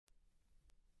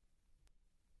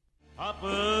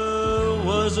Papa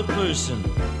was a person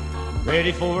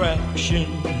ready for action.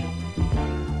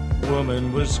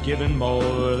 Woman was given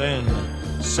more than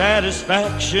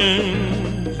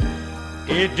satisfaction.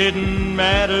 It didn't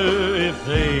matter if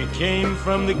they came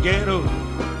from the ghetto.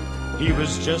 He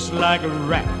was just like a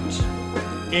rat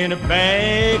in a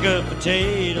bag of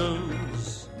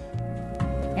potatoes.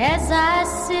 As I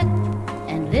sit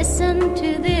and listen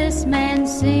to this man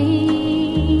sing,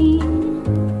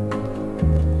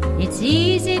 it's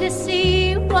easy to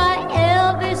see why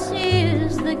Elvis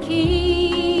is the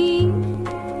king.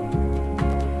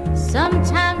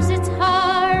 Sometimes it's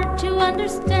hard to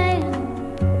understand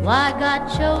why God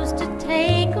chose to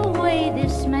take away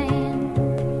this man.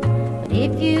 But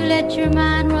if you let your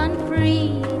mind run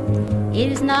free,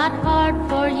 it is not hard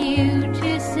for you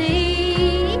to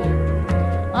see.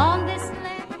 On this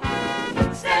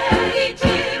land, Say,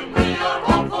 Jim, we are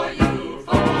all for you,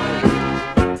 for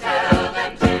you. Tell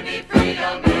them, Jimmy,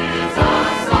 freedom is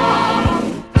our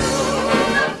song.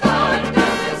 Through the thunder,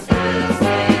 this will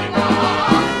sing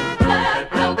on. Let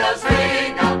bell bells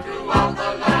ring out throughout the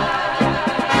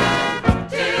land,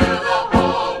 till the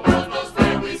whole world knows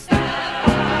where we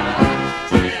stand.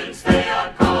 Jim, stay on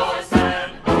course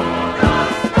and hold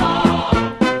us strong.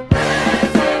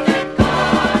 President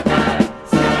Conrad,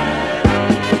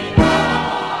 steady on.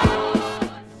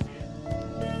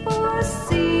 For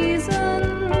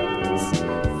seasons,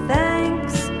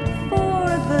 thanks for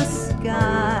the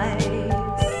skies,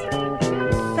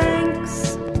 thanks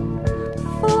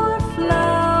for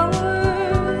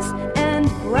flowers and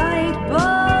bright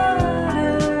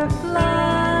butterflies.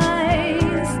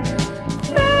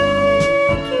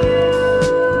 Thank you,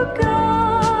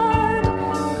 God,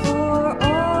 for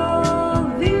all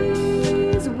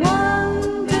these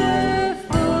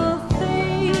wonderful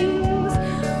things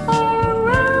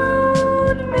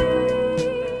around me.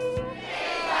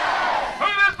 Who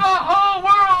does the whole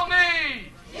world need?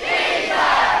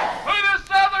 Jesus! Who does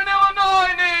Southern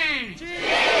Illinois need?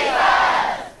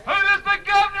 Jesus! Who does the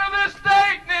governor of this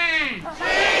state need?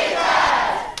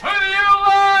 Jesus! Who do you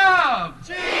love?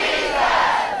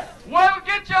 Jesus! What'll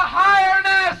get you higher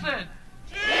than acid?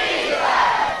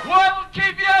 Jesus! What'll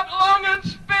keep you up long and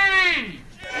speed?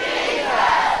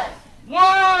 Jesus!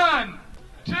 1,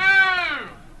 2,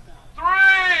 3.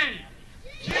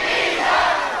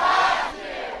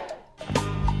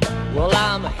 Well,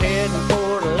 I'm heading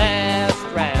for the last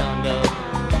roundup,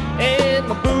 and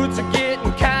my boots are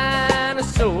getting kinda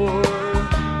sore.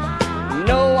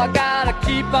 No, I gotta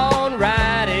keep on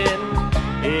riding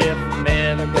if I'm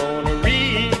ever gonna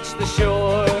reach the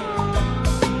shore.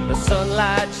 The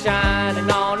sunlight shining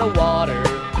on the water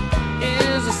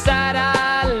is a sight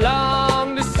I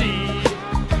long to see.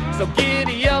 So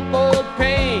giddy up, old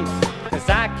pain, 'cause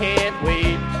I can't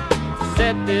wait to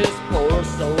set this poor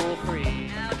soul free.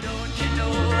 Now don't you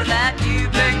know that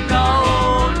you've been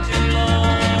gone too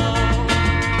long?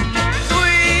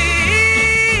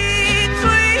 Sweet,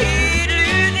 sweet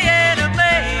Louisiana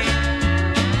maid,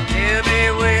 tell me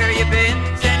where you been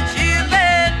since you've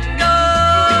been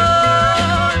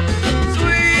gone.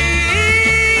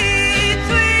 Sweet,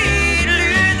 sweet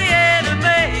Louisiana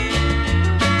maid,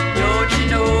 don't you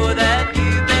know that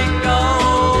you've been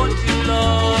gone too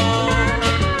long?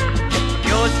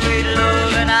 Your sweet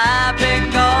love and I've been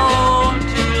gone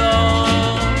too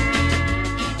long.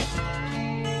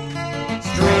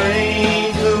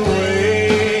 Strange the way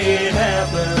it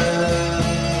happened.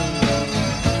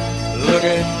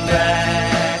 Looking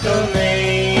back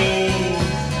amazed,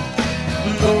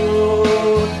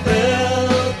 both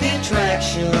felt the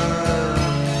attraction.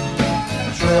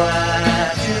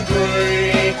 Tried to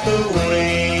break the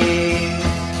waves,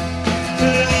 to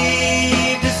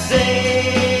leave to say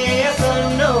yes or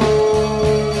no.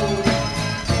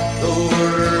 The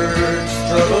words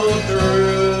struggled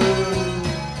through.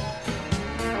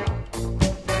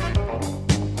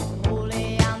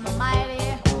 holy and the mighty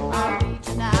are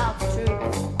reaching out for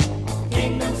truth.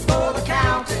 Kingdoms for the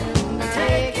counting, the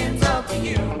taking's up to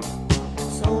you.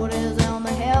 Sword is in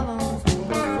the heavens, the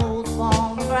folds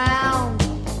on the ground.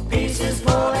 Peace is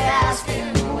for the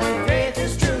asking, when faith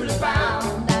is truly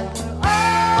found. That we're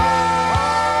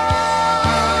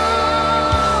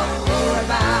Glory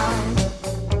bound.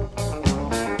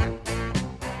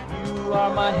 You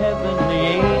are my heavenly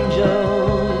angel.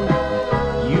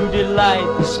 You delight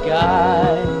the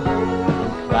sky.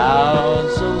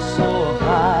 Clouds so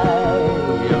high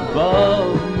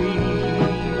above me.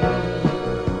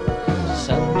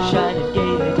 Sunshine and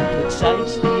gaily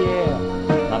excites the air.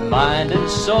 My mind and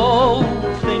soul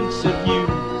thinks of you.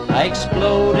 I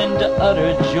explode into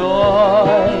utter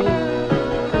joy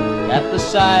at the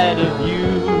sight of you.